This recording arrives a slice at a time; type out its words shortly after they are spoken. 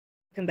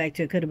Welcome back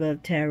to Cut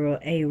Above Tarot,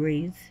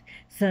 Aries,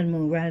 Sun,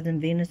 Moon, Rising,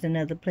 Venus, and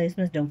other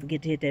placements. Don't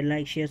forget to hit that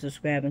like, share,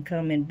 subscribe, and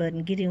comment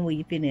button. Get in where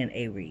you fit in,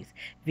 Aries.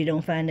 If you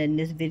don't find that in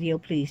this video,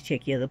 please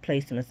check your other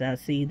placements. I'll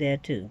see you there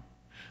too.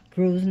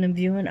 Cruising and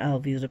viewing, all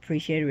views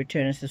appreciated.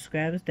 Returning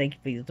subscribers, thank you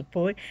for your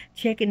support.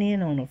 Checking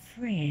in on a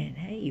friend.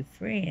 Hey,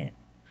 friend.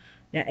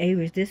 Now,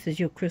 Aries, this is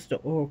your crystal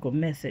oracle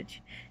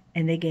message,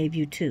 and they gave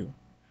you two,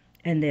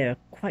 and they're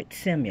quite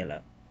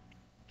similar.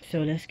 So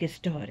let's get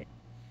started.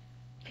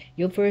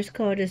 Your first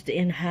card is the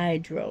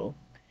Enhydro,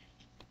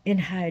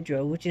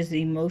 which is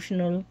the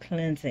emotional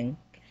cleansing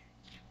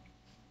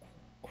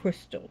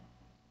crystal.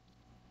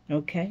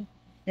 Okay?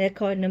 That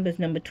card number is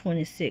number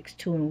 26.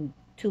 2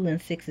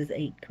 and 6 is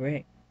 8,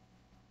 correct?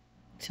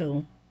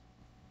 So,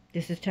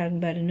 this is talking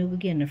about a new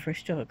beginning, a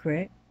fresh start,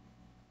 correct?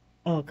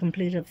 Or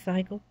complete a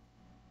cycle.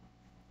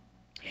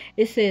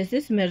 It says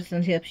this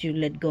medicine helps you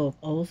let go of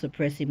old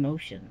suppressed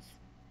emotions.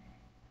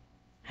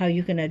 How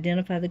you can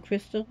identify the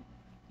crystal?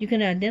 You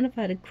can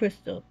identify the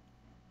crystal,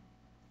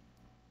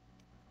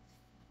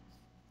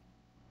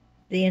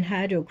 the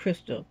anhydro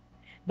crystal,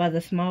 by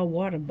the small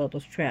water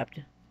bubbles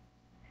trapped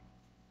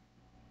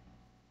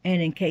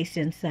and encased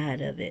inside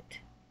of it.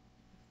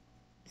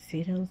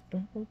 See those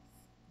bubbles?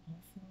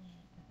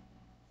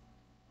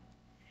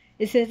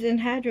 It says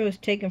anhydro is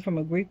taken from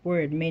a Greek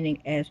word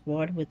meaning as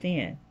water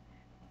within.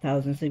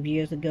 Thousands of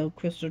years ago,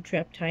 crystal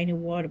trapped tiny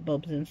water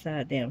bubbles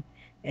inside them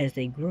as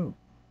they grew.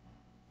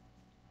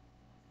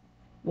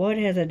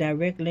 Water has a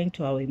direct link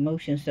to our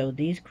emotions, so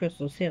these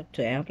crystals help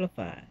to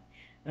amplify,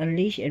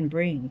 unleash, and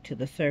bring to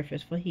the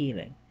surface for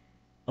healing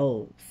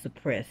old,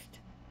 suppressed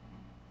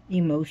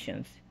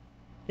emotions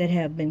that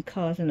have been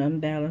causing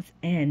unbalance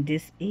and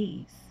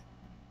dis-ease.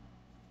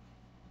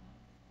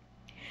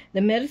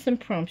 The medicine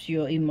prompts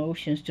your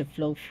emotions to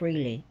flow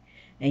freely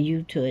and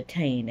you to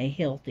attain a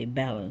healthy,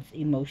 balanced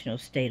emotional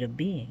state of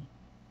being.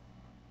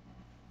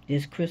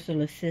 This crystal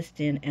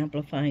assists in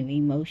amplifying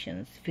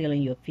emotions,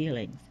 feeling your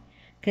feelings,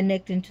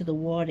 connecting to the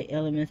water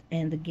elements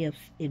and the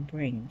gifts it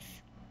brings,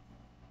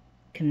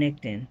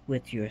 connecting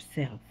with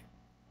yourself.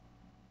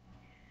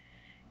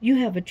 You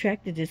have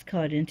attracted this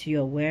card into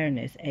your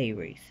awareness,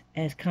 Aries,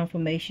 as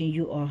confirmation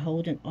you are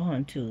holding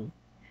on to,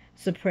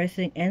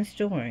 suppressing and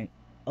storing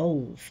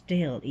old,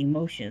 stale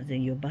emotions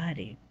in your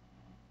body.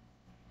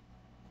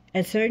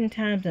 At certain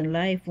times in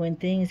life, when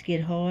things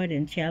get hard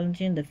and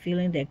challenging, the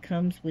feeling that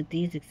comes with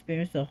these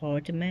experiences are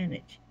hard to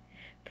manage,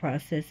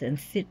 process, and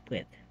sit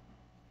with.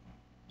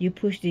 You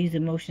push these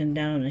emotions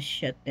down and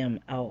shut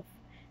them off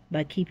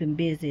by keeping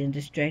busy and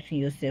distracting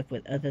yourself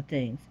with other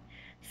things,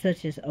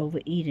 such as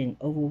overeating,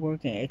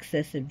 overworking,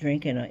 excessive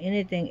drinking, or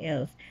anything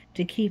else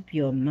to keep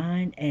your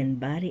mind and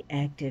body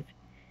active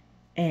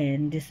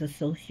and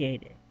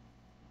disassociated,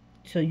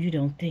 so you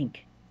don't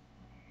think,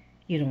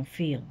 you don't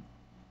feel.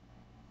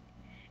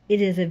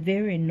 It is a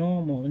very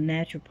normal,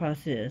 natural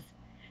process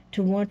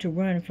to want to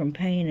run from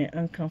pain and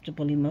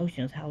uncomfortable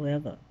emotions.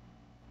 However,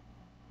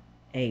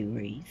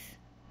 Aries,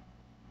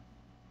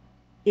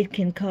 it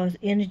can cause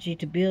energy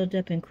to build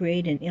up and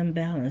create an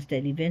imbalance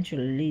that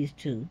eventually leads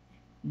to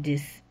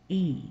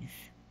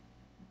dis-ease.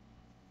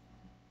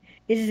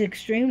 It is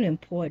extremely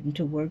important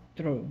to work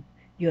through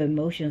your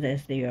emotions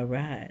as they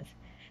arise.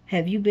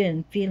 Have you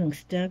been feeling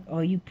stuck?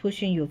 Are you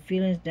pushing your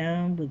feelings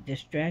down with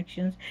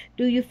distractions?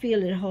 Do you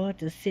feel it hard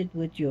to sit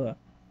with your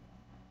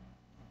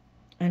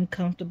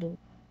uncomfortable,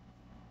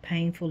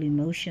 painful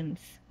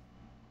emotions?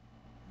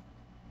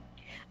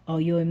 Are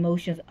your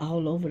emotions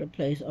all over the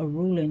place or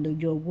ruling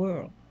your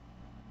world?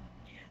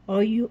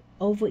 Are you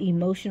over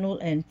emotional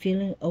and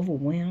feeling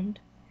overwhelmed?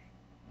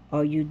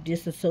 Are you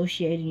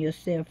disassociating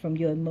yourself from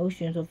your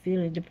emotions or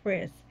feeling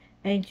depressed,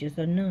 anxious,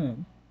 or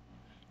numb?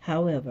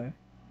 However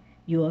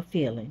you are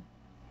feeling,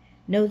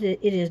 know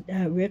that it is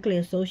directly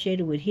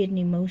associated with hidden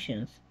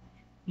emotions.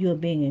 You are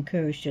being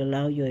encouraged to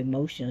allow your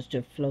emotions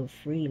to flow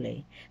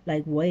freely,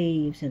 like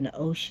waves in the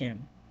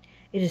ocean.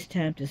 It is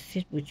time to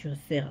sit with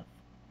yourself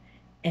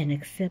and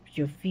accept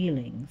your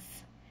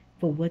feelings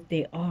for what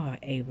they are,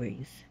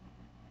 Aries.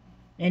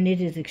 And it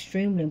is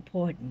extremely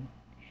important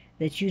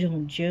that you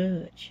don't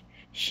judge,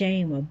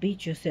 shame, or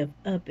beat yourself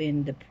up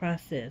in the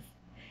process,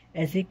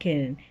 as it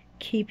can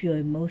keep your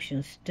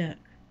emotions stuck.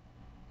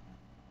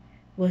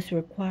 What's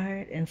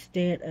required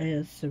instead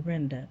is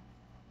surrender,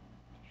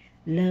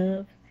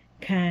 love,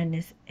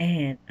 kindness,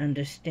 and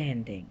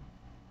understanding.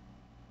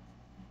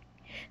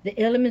 The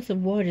elements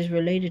of water is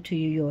related to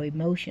your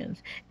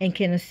emotions and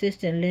can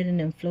assist in letting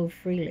them flow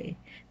freely.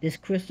 This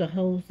crystal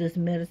holds this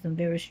medicine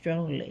very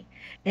strongly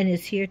and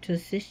is here to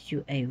assist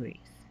you, Aries.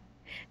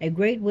 A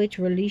great way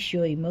to release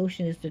your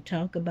emotions is to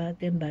talk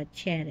about them by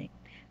chatting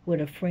with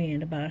a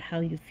friend about how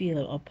you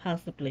feel, or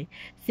possibly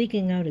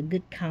seeking out a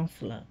good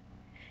counselor.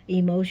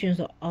 Emotions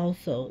are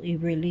also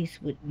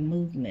released with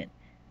movement,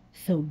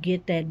 so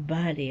get that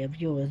body of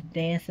yours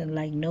dancing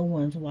like no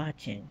one's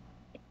watching.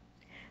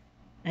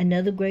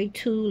 Another great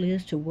tool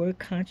is to work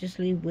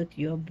consciously with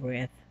your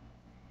breath.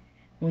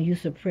 When you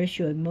suppress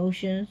your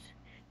emotions,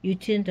 you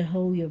tend to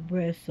hold your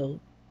breath,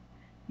 so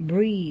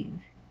breathe,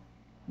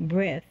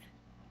 breath,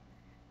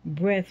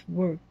 Breath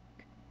work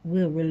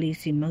will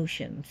release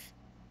emotions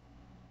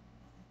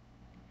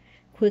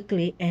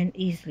quickly and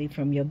easily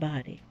from your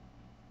body.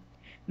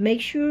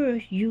 Make sure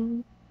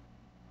you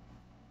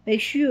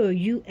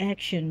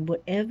action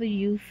whatever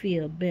you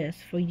feel best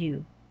for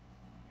you,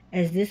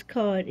 as this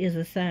card is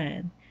a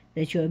sign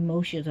that your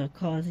emotions are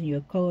causing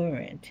your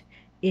current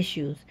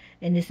issues,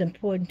 and it's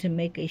important to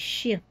make a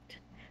shift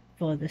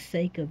for the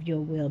sake of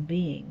your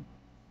well-being.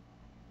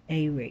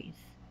 Aries.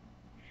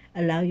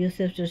 Allow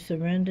yourself to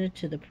surrender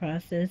to the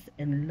process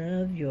and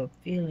love your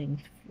feelings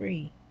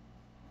free.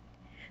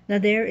 Now,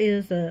 there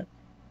is a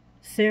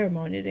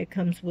ceremony that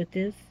comes with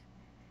this,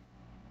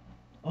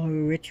 or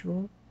a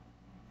ritual.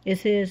 It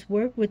says,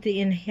 work with the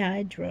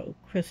anhydro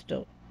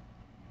crystal,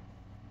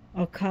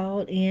 or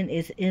call in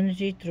its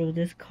energy through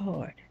this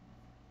card.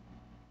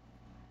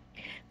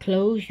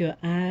 Close your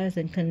eyes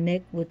and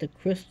connect with the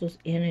crystal's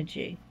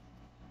energy.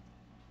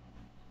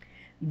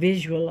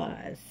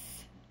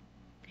 Visualize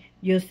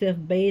yourself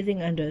bathing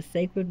under a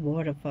sacred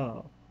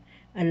waterfall.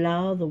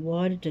 Allow the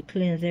water to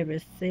cleanse every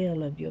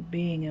cell of your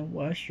being and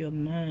wash your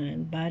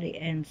mind, body,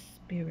 and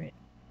spirit.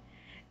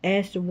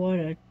 Ask the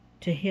water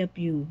to help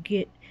you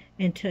get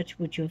in touch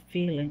with your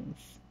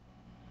feelings.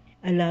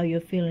 Allow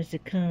your feelings to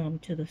come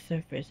to the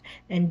surface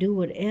and do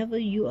whatever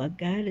you are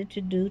guided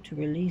to do to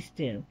release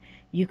them.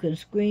 You can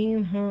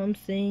scream, hum,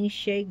 sing,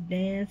 shake,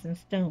 dance, and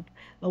stomp,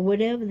 or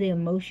whatever the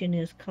emotion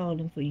is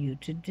calling for you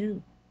to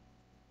do.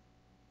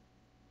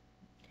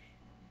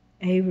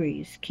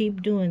 Aries,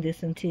 keep doing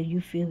this until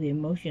you feel the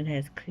emotion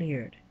has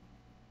cleared.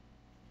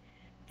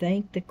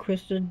 Thank the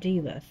crystal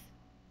divas,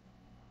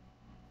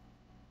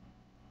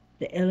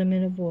 the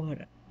element of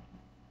water,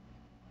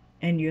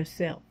 and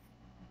yourself.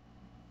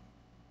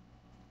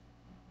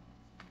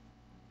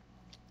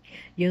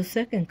 Your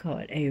second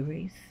card,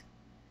 Aries,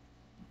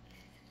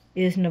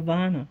 is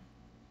Nirvana.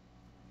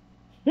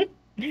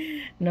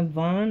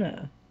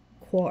 Nirvana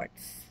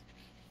quartz.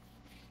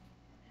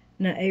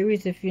 Now,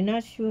 Aries, if you're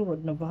not sure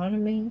what Nirvana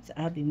means,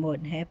 I'll be more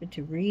than happy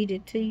to read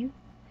it to you.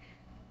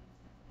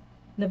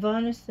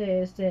 Nirvana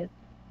says that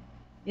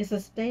it's a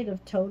state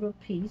of total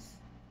peace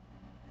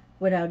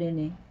without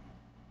any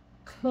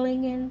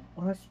clinging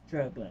or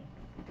struggling.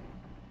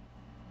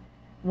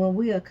 When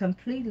we are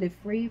completely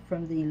free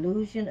from the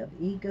illusion of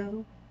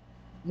ego,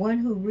 one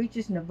who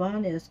reaches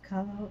Nirvana is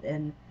called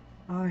an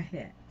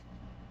arhat,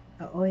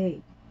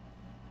 an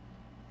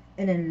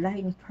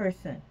enlightened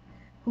person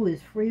who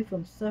is free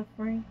from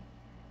suffering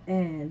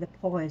and the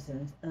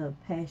poisons of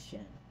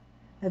passion,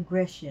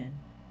 aggression,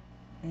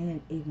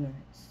 and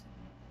ignorance.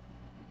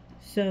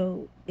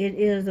 So it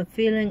is a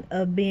feeling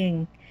of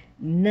being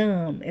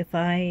numb, if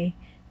I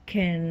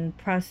can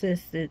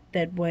process it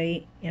that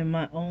way in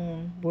my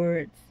own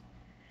words,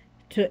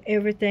 to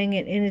everything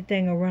and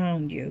anything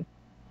around you.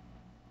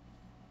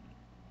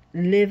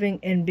 Living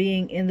and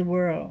being in the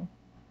world,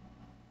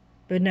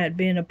 but not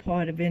being a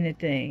part of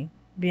anything,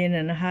 being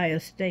in a higher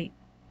state,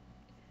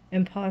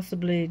 and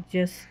possibly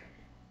just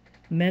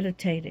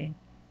meditating.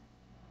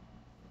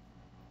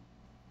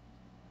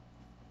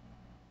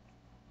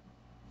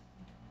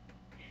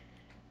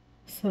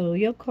 So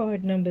your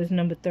card number is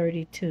number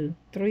 32.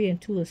 3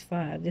 and 2 is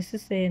 5. This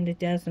is saying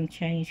that there's some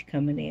change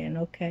coming in,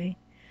 okay?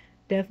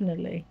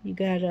 Definitely. You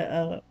got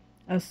a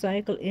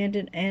cycle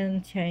ending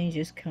and change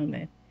is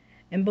coming.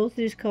 And both of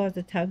these cards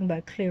are talking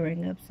about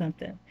clearing up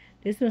something.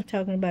 This one's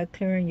talking about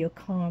clearing your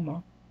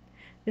karma.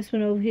 This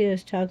one over here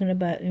is talking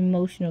about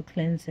emotional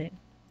cleansing.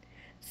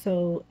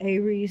 So,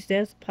 Aries,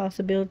 there's a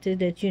possibility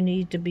that you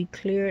need to be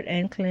cleared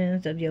and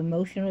cleansed of your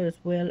emotional as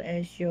well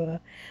as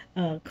your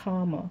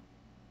karma,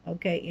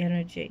 okay,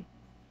 energy.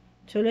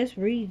 So let's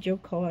read your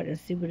card and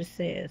see what it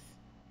says.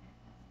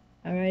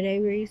 All right,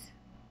 Aries.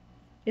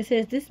 It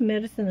says this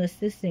medicine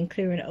assists in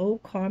clearing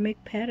old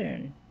karmic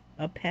patterning.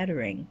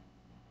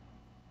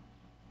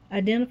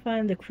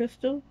 Identifying the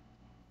crystal.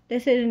 They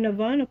say the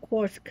Nirvana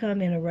quartz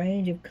come in a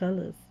range of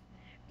colors,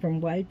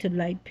 from white to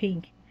light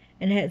pink,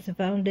 and has the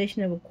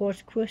foundation of a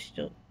quartz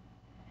crystal.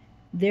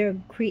 They're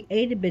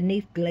created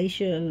beneath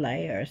glacial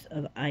layers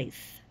of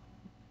ice,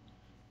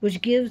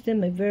 which gives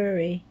them a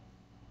very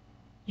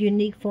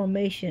unique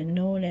formation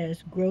known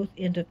as growth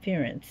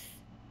interference.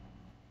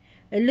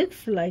 It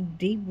looks like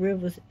deep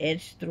rivers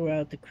etched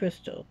throughout the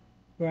crystal,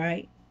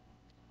 right?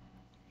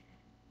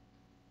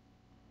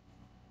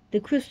 The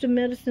crystal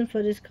medicine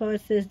for this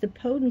card says the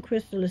potent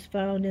crystal is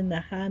found in the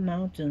high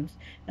mountains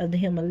of the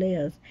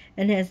Himalayas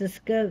and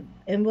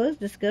was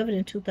discovered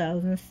in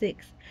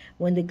 2006.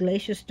 When the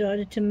glacier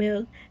started to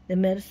melt, the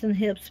medicine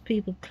helps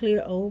people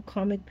clear old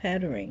karmic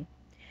patterning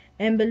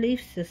and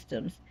belief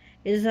systems.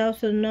 It is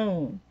also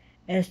known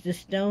as the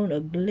stone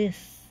of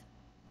bliss,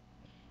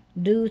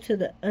 due to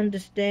the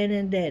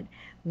understanding that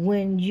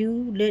when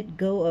you let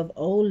go of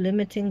old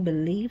limiting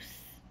beliefs,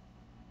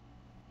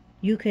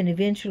 you can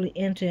eventually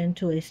enter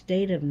into a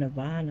state of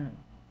nirvana.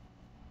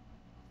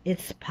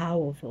 It's a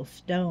powerful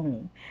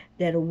stone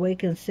that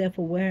awakens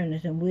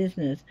self-awareness and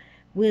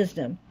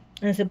wisdom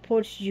and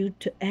supports you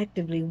to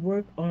actively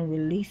work on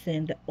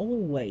releasing the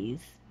old ways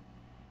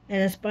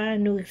and inspire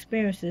new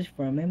experiences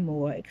from a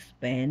more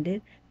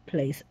expanded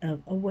place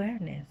of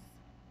awareness.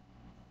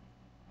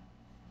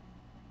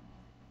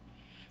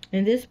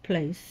 In this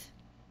place,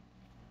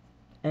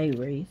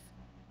 Aries,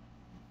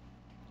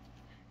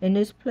 in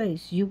this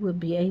place, you will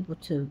be able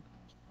to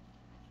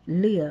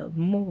live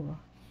more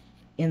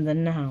in the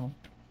now.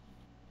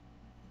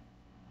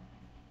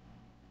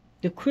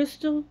 The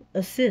crystal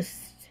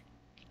assists,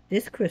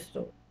 this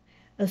crystal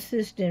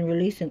assists in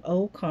releasing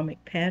old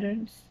karmic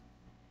patterns,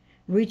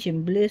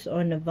 reaching bliss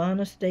or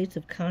nirvana states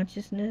of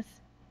consciousness,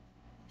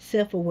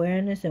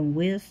 self-awareness and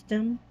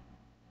wisdom,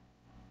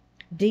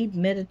 deep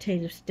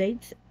meditative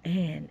states,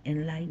 and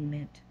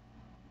enlightenment.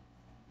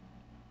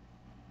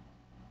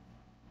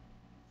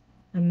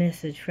 A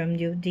message from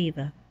your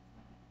diva.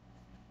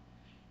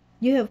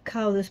 You have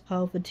called this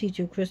powerful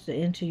teacher crystal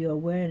into your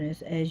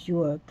awareness as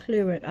you are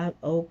clearing out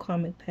old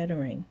karmic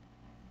patterning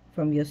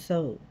from your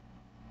soul.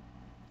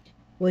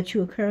 What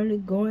you are currently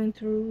going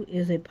through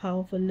is a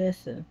powerful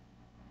lesson,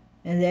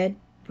 and that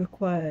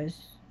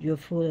requires your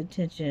full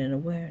attention and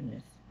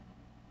awareness.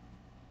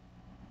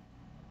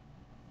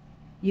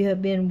 You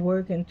have been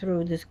working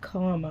through this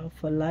karma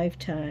for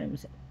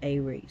lifetimes,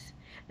 Aries,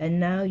 and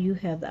now you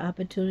have the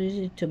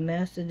opportunity to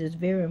master this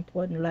very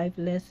important life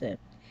lesson.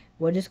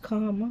 What is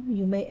karma,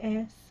 you may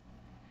ask?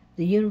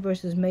 The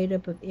universe is made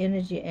up of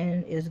energy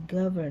and is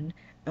governed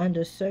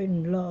under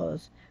certain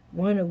laws,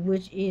 one of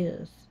which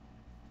is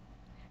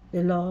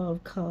the law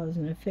of cause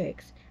and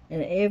effects,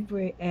 and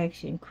every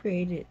action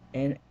created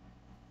an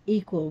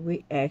equal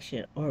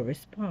reaction or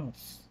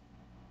response.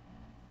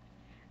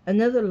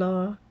 Another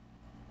law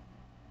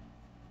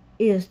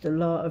is the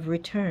law of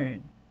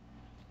return.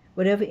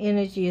 Whatever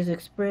energy is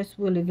expressed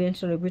will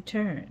eventually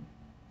return.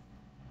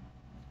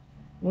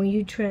 When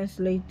you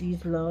translate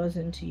these laws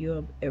into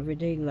your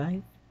everyday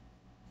life,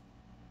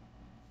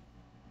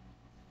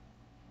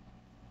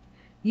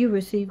 you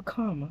receive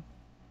karma.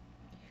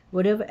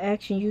 Whatever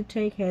action you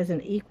take has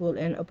an equal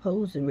and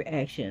opposing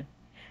reaction,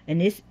 and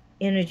this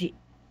energy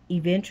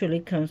eventually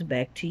comes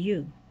back to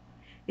you.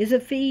 It's a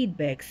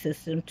feedback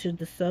system to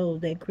the soul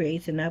that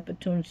creates an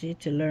opportunity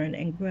to learn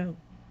and grow.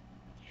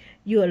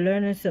 You are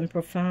learning some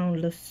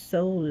profound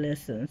soul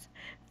lessons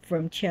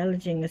from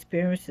challenging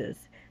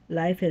experiences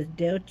life has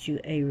dealt you,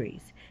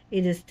 Aries.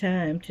 It is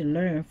time to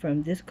learn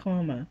from this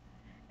karma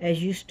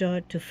as you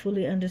start to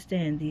fully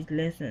understand these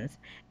lessons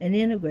and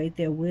integrate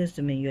their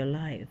wisdom in your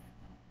life.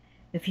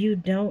 If you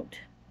don't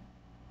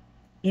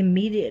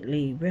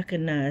immediately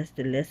recognize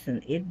the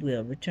lesson, it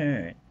will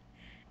return,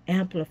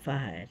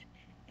 amplified,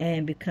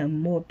 and become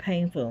more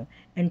painful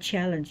and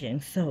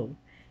challenging, so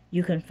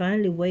you can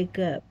finally wake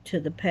up to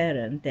the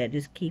pattern that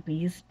is keeping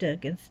you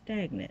stuck and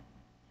stagnant.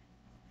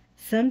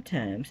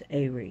 Sometimes,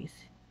 Aries,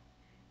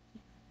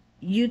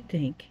 you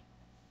think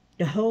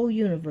the whole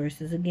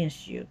universe is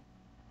against you,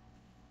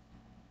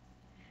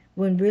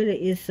 when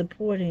really it's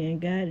supporting and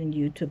guiding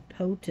you to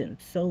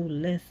potent soul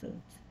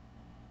lessons.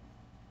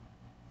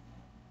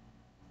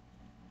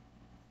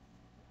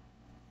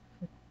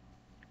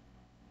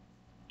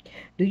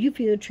 Do you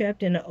feel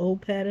trapped in an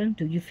old pattern?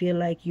 Do you feel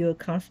like you're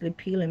constantly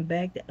peeling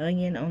back the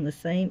onion on the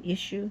same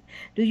issue?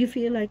 Do you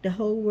feel like the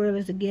whole world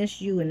is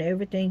against you and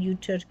everything you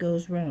touch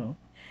goes wrong?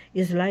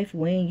 Is life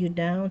weighing you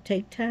down?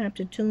 Take time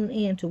to tune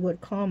in to what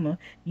karma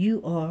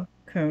you are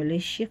currently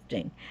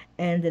shifting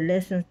and the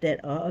lessons that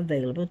are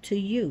available to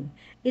you.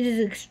 It is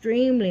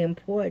extremely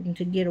important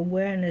to get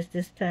awareness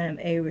this time,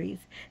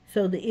 Aries,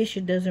 so the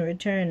issue doesn't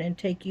return and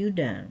take you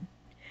down.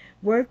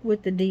 Work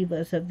with the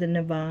divas of the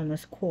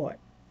Nirvana's court,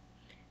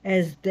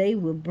 as they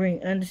will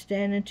bring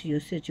understanding to your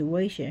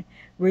situation.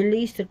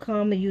 Release the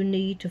karma you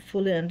need to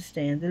fully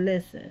understand the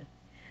lesson.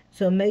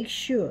 So make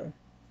sure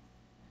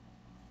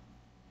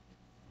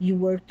you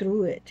work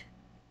through it.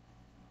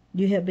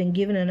 You have been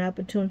given an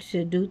opportunity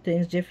to do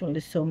things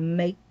differently, so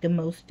make the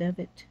most of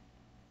it.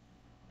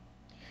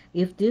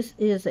 If this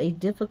is a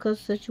difficult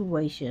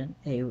situation,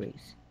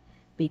 Aries,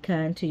 be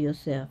kind to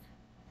yourself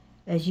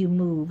as you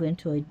move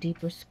into a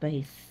deeper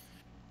space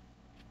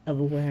of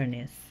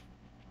awareness.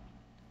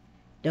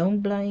 Don't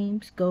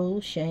blame,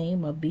 scold,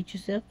 shame, or beat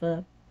yourself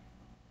up,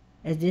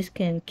 as this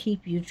can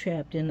keep you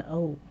trapped in the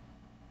old.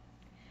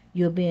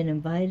 You're being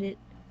invited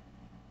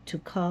to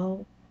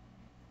call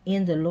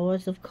in the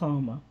Lords of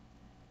Karma,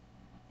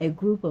 a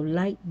group of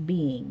light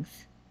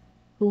beings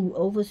who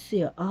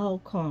oversee all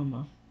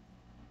karma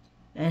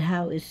and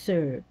how it's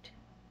served,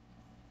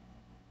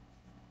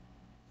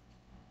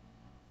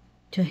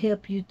 to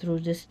help you through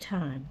this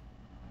time.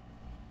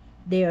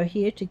 They are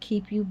here to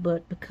keep you,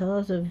 but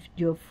because of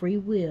your free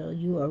will,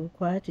 you are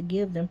required to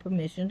give them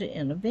permission to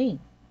intervene.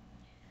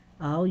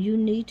 All you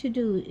need to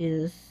do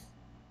is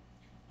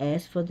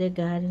ask for their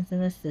guidance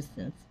and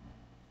assistance,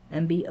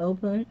 and be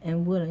open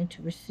and willing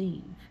to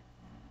receive.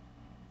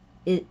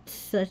 It's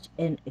such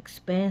an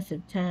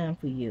expansive time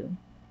for you,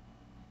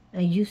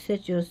 and you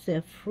set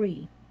yourself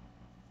free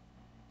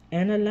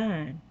and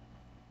aligned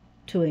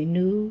to a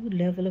new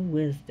level of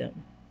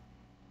wisdom.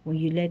 When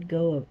you let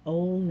go of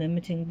old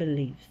limiting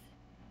beliefs,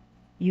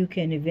 you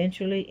can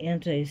eventually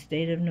enter a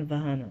state of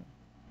nirvana.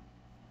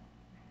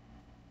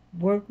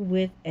 Work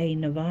with a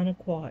Nirvana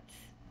quartz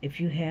if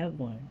you have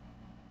one,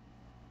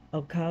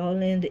 or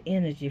call in the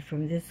energy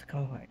from this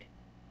card.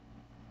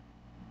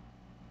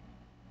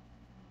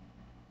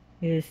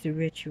 Here's the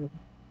ritual.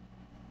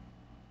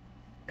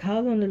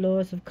 Call on the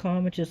Lords of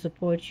Karma to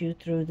support you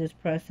through this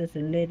process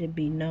and let it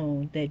be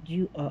known that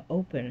you are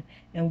open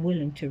and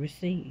willing to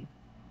receive.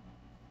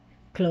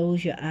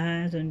 Close your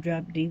eyes and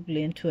drop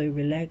deeply into a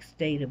relaxed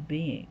state of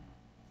being.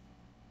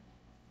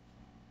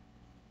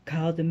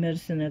 Call the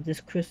medicine of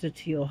this crystal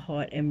to your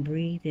heart and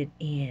breathe it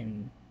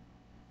in.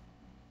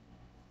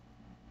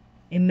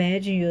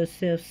 Imagine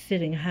yourself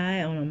sitting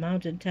high on a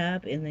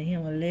mountaintop in the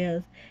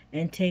Himalayas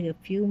and take a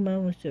few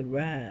moments to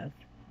arrive,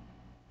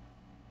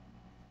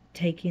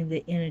 taking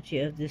the energy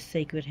of this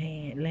sacred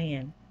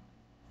land.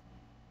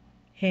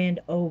 Hand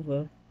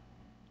over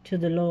to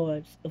the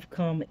Lords of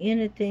Karma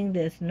anything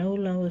that's no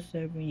longer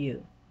serving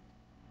you.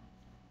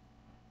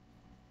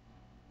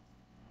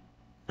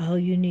 All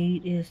you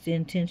need is the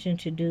intention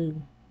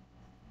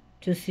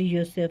to see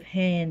yourself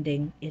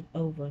handing it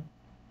over.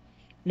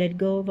 Let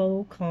go of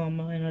old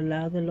karma and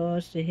allow the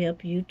Lords to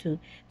help you to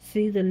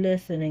see the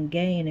lesson and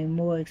gain a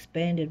more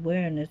expanded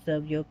awareness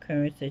of your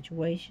current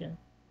situation.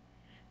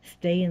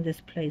 Stay in this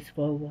place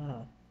for a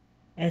while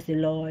as the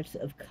Lords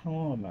of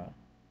Karma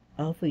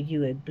offer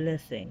you a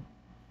blessing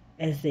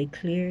as they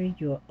clear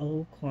your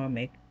old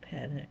karmic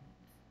pattern.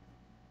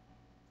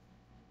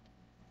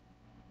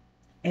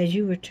 As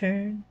you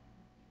return,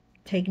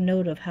 take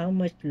note of how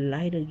much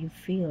lighter you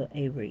feel,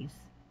 Aries,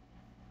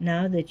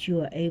 now that you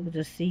are able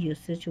to see your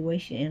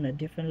situation in a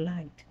different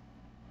light.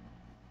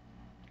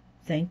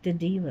 Thank the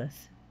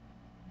Devas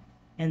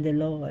and the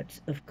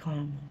Lords of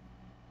Karma.